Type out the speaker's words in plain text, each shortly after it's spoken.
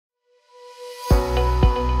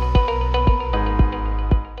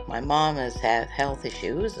my mom has had health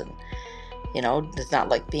issues and, does not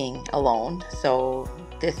like being alone. So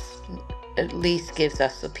this at least gives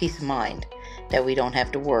us a peace of mind that we don't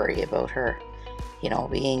have to worry about her,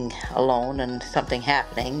 being alone and something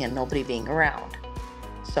happening and nobody being around.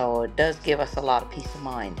 So it does give us a lot of peace of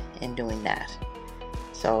mind in doing that.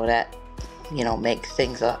 So that, makes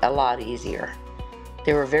things a lot easier.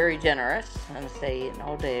 They were very generous and they,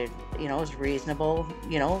 it was reasonable,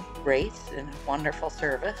 rates and wonderful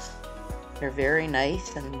service. They're very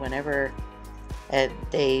nice, and whenever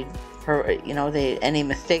any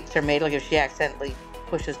mistakes are made, like if she accidentally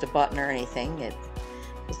pushes the button or anything,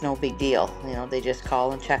 it's no big deal. They just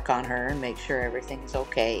call and check on her and make sure everything's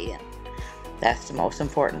okay, and that's the most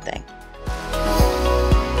important thing.